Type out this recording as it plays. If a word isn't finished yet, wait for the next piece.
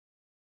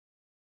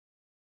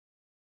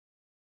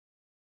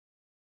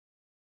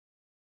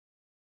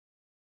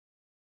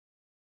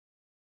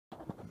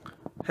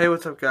Hey,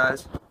 what's up,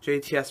 guys?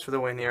 JTS for the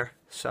win here.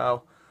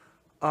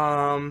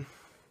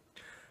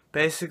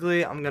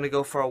 Basically, I'm gonna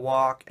go for a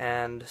walk,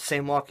 and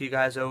same walk you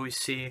guys always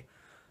see.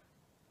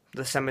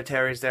 The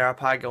cemetery's there. I'll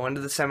probably go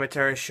into the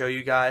cemetery, show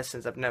you guys,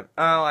 since I've never.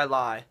 Oh, I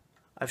lie.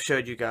 I've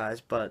showed you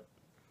guys, but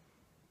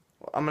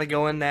I'm gonna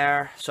go in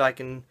there so I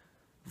can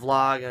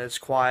vlog and it's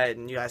quiet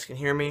and you guys can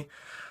hear me.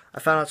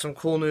 I found out some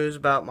cool news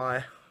about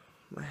my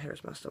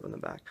hair's messed up in the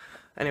back.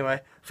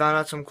 Anyway, found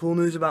out some cool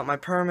news about my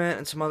permit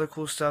and some other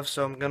cool stuff,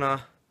 so I'm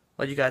gonna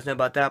let you guys know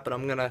about that, but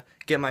I'm gonna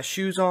get my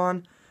shoes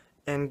on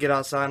and get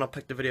outside, and I'll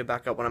pick the video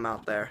back up when I'm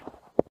out there.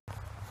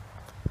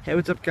 Hey,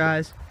 what's up,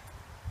 guys?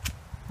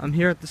 I'm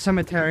here at the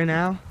cemetery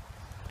now.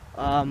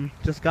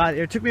 Just got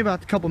here. It took me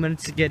about a couple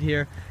minutes to get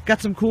here.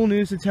 Got some cool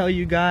news to tell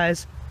you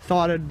guys.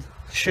 Thought I'd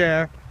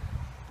share.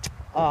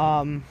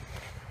 Trying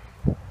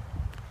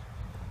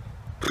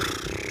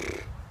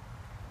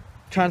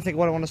to think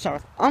what I want to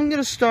start with. I'm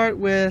gonna start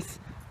with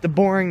the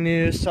boring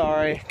news.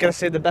 Sorry, gotta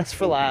save the best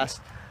for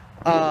last.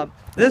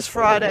 This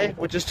Friday,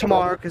 which is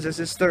tomorrow, because this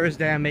is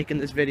Thursday, I'm making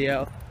this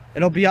video.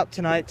 It'll be up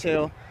tonight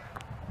too.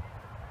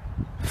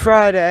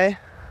 Friday,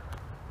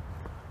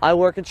 I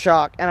work at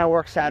Shock, and I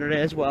work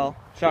Saturday as well.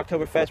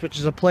 Shocktober, which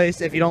is a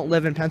place, if you don't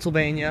live in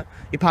Pennsylvania,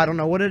 you probably don't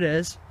know what it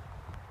is.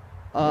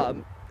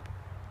 Oh,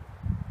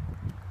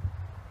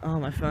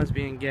 my phone's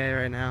being gay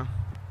right now.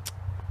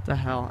 What the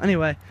hell?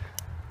 Anyway,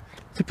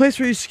 it's a place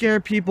where you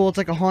scare people. It's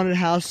like a haunted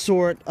house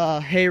sort,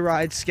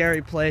 hayride,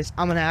 scary place.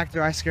 I'm an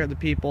actor. I scare the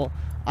people.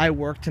 I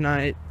work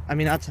tonight. I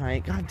mean, not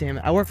tonight. God damn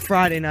it. I work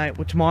Friday night.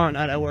 Well, tomorrow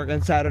night I work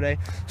on Saturday.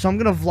 So I'm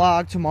going to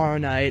vlog tomorrow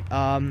night.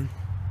 And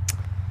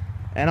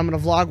I'm going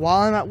to vlog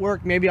while I'm at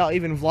work. Maybe I'll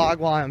even vlog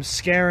while I'm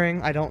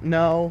scaring. I don't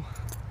know.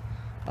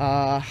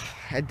 I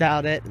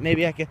doubt it.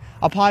 Maybe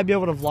I'll probably be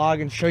able to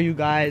vlog and show you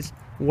guys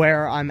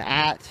where I'm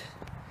at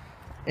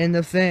in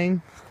the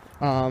thing.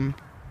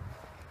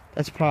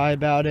 That's probably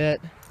about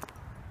it.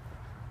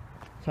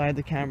 So I had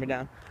the camera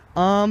down.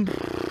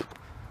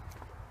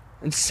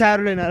 And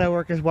Saturday night I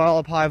work as well.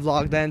 I'll probably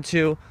vlog then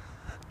too.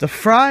 The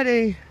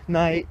Friday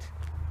night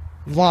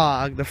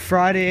vlog,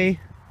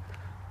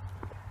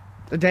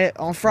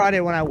 on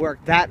Friday when I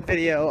work, that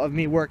video of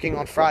me working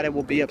on Friday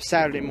will be up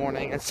Saturday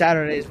morning, and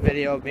Saturday's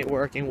video of me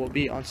working will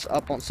be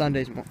up on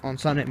Sunday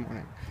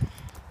morning.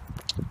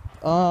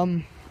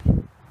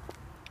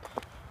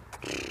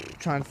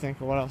 Trying to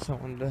think of what else I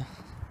wanted to.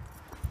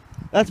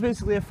 That's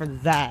basically it for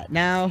that.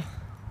 Now,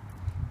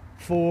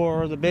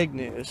 for the big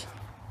news.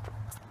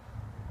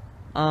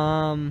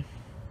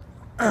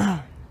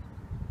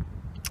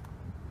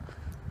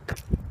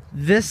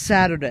 This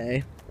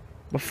Saturday,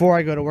 before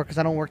I go to work, because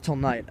I don't work till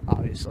night,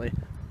 obviously.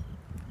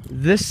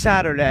 This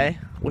Saturday,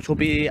 which will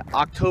be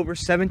October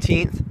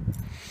 17th,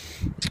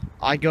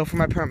 I go for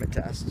my permit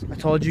test. I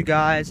told you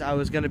guys I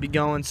was going to be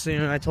going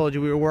soon. I told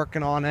you we were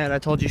working on it. I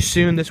told you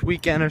soon this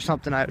weekend or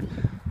something I'd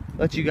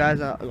let you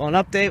guys on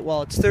an update.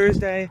 Well, it's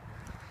Thursday,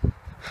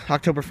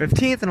 October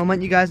 15th, and I'm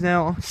letting you guys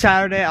know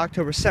Saturday,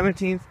 October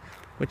 17th,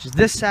 which is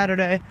this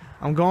Saturday,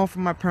 I'm going for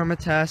my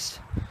permit test.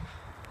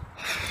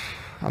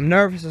 I'm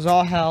nervous as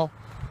all hell,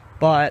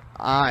 but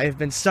I've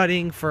been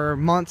studying for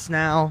months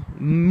now,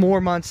 more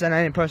months than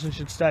any person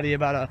should study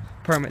about a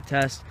permit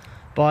test.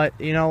 But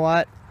you know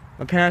what?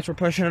 My parents were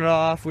pushing it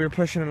off, we were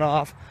pushing it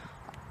off.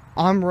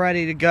 I'm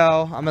ready to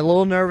go. I'm a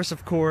little nervous,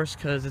 of course,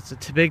 because it's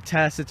a big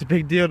test, it's a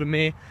big deal to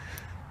me.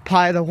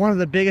 Probably one of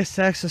the biggest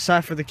tests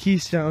aside for the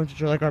Keystones,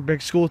 which are like our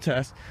big school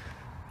tests.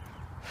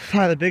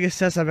 Probably the biggest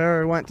test I've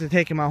ever went to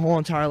take in my whole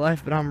entire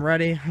life, but I'm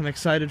ready. I'm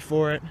excited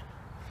for it.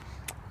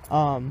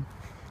 Found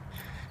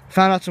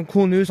out some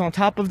cool news on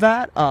top of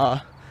that.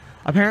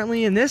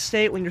 Apparently in this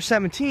state, when you're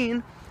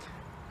 17,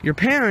 your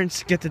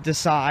parents get to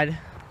decide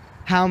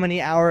how many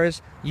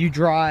hours you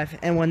drive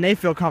and when they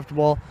feel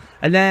comfortable,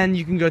 and then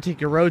you can go take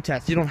your road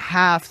test. You don't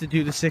have to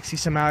do the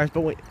 60-some hours,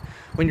 but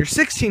when you're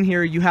 16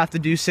 here, you have to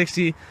do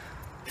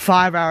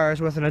 65 hours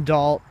with an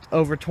adult,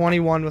 over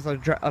 21 with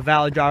a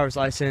valid driver's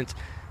license,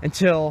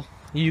 until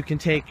you can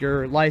take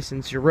your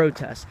license, your road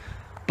test.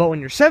 But when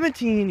you're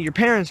 17, your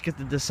parents get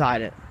to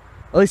decide it.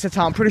 At least that's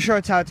how, I'm pretty sure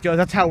that's how it goes.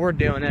 That's how we're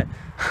doing it.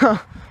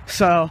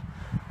 So,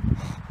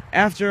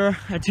 after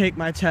I take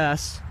my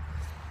test,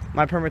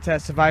 my permit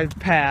test, if I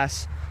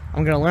pass,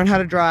 I'm going to learn how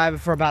to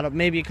drive for about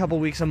maybe a couple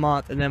weeks, a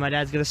month, and then my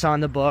dad's going to sign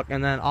the book,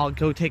 and then I'll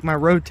go take my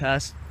road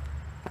test.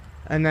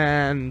 And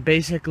then,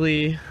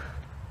 basically,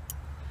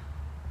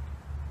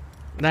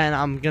 then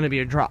I'm going to be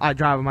a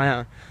driver of my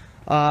own.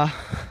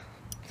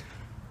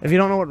 If you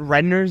don't know what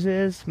Redner's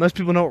is, most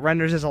people know what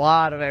Redner's is. A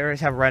lot of areas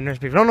have Redner's.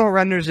 But if you don't know what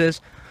Redner's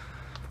is,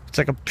 it's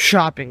like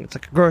it's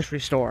like a grocery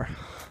store.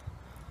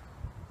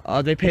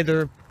 They pay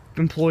their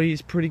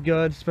employees pretty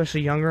good, especially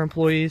younger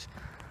employees.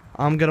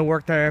 I'm going to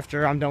work there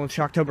after I'm done with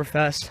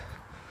Shocktoberfest.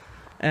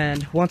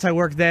 And once I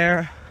work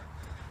there,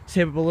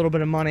 save up a little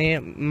bit of money,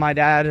 my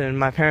dad and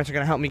my parents are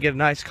going to help me get a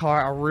nice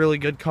car, a really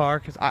good car,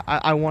 because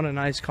I want a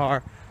nice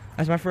car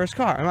as my first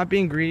car. I'm not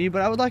being greedy,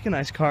 but I would like a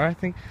nice car.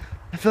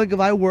 I feel like if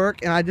I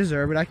work and I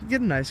deserve it, I could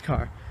get a nice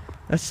car.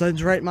 That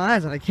sun's right in my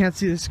eyes and I can't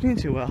see the screen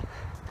too well.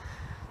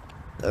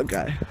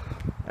 Okay.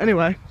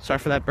 Anyway, sorry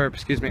for that burp,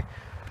 excuse me.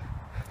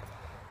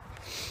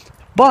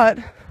 But,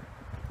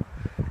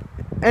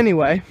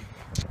 anyway,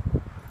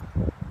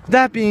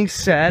 that being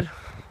said,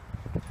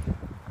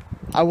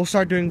 I will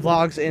start doing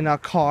vlogs in a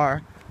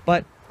car,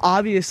 but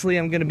obviously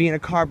I'm going to be in a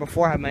car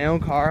before I have my own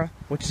car,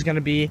 which is going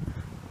to be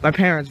my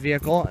parents'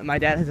 vehicle. And my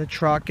dad has a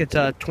truck. It's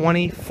a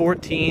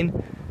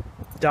 2014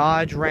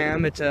 Dodge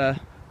Ram. It's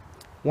a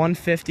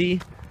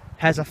 150,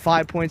 has a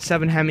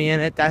 5.7 Hemi in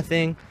it. That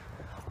thing,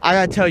 I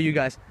gotta tell you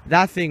guys,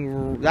 that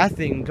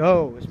thing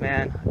goes,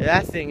 man.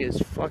 That thing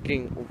is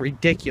fucking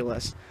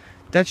ridiculous.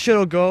 That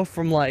shit'll go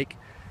from, like,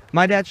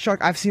 my dad's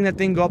truck, I've seen that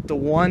thing go up to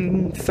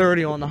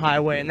 130 on the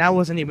highway, and that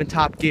wasn't even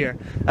top gear.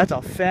 That's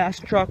a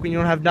fast truck when you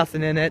don't have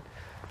nothing in it.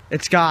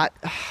 It's got,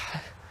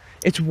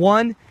 it's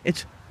one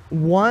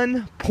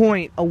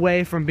point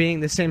away from being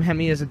the same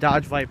Hemi as a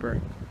Dodge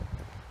Viper.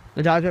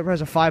 The Dodge Viper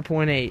has a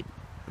 5.8.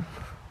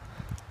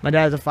 My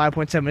dad has a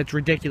 5.7. It's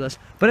ridiculous.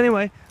 But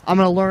anyway, I'm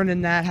going to learn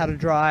in that how to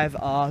drive.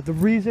 The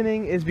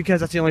reasoning is because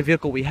that's the only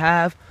vehicle we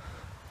have.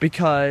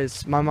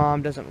 Because my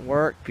mom doesn't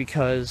work.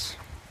 Because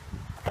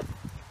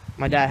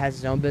my dad has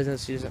his own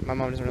business. My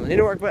mom doesn't really need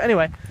to work. But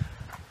anyway,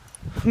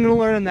 I'm going to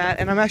learn in that.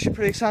 And I'm actually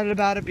pretty excited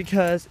about it.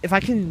 Because if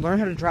I can learn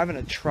how to drive in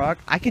a truck,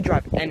 I could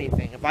drive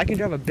anything. If I can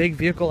drive a big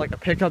vehicle like a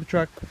pickup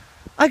truck,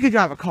 I could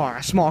drive a car,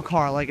 a small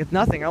car. Like, it's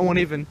nothing. I won't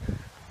even...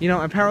 You know,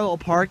 in parallel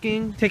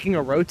parking, taking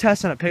a road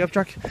test on a pickup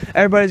truck,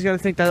 everybody's going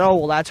to think that, oh,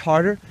 well, that's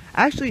harder.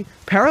 Actually,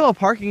 parallel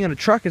parking in a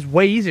truck is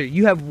way easier.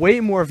 You have way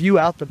more view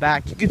out the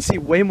back. You can see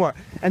way more.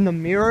 And the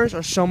mirrors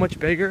are so much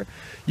bigger.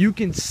 You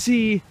can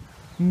see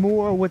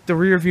more with the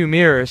rear view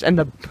mirrors.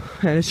 And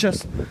it's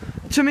just,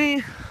 to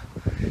me,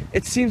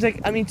 it seems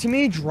like, I mean, to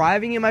me,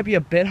 driving it might be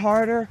a bit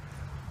harder.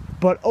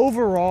 But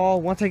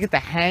overall, once I get the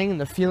hang and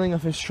the feeling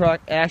of his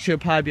truck, it actually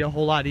would probably be a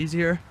whole lot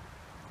easier.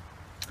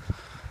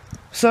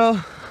 So...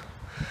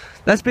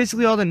 that's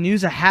basically all the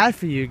news I had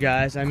for you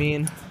guys. I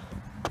mean,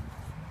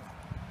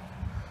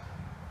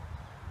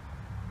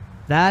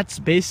 that's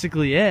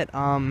basically it.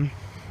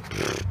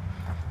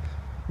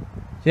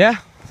 Yeah,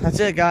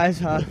 that's it, guys.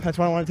 That's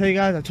what I want to tell you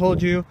guys. I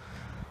told you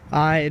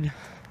I'd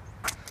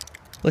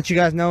let you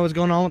guys know what's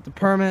going on with the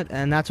permit,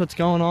 and that's what's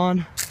going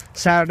on.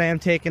 Saturday I'm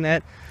taking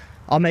it.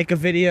 I'll make a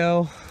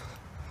video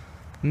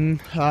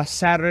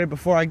Saturday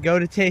before I go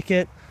to take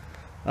it,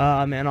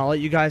 and I'll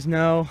let you guys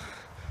know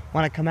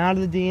when I come out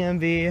of the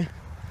DMV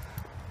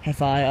if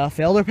I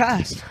failed or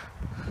passed.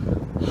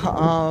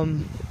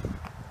 I'm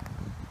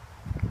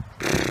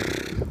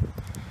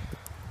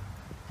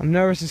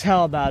nervous as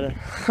hell about it.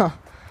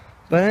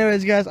 But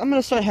anyways, guys, I'm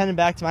gonna start heading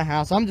back to my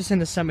house. I'm just in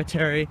the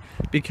cemetery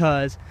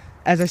because,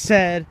 as I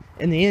said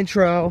in the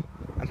intro,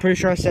 I'm pretty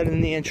sure I said it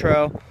in the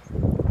intro,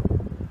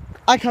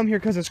 I come here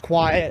because it's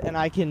quiet and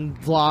I can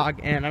vlog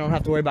and I don't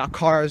have to worry about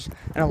cars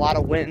and a lot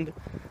of wind.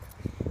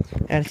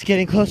 And it's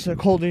getting close to the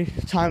colder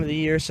time of the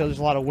year, so there's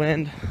a lot of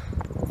wind.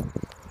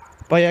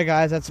 But yeah,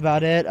 guys, that's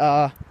about it.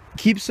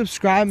 Keep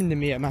subscribing to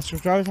me. My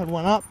subscribers have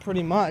went up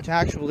pretty much,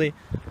 actually.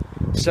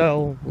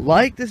 So,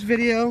 like this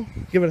video,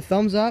 give it a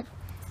thumbs up,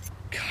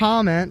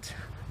 comment,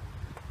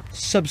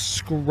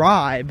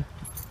 subscribe,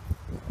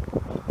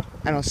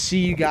 and I'll see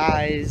you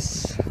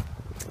guys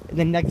in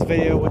the next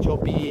video, which will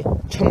be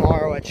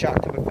tomorrow at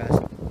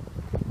Shocktober.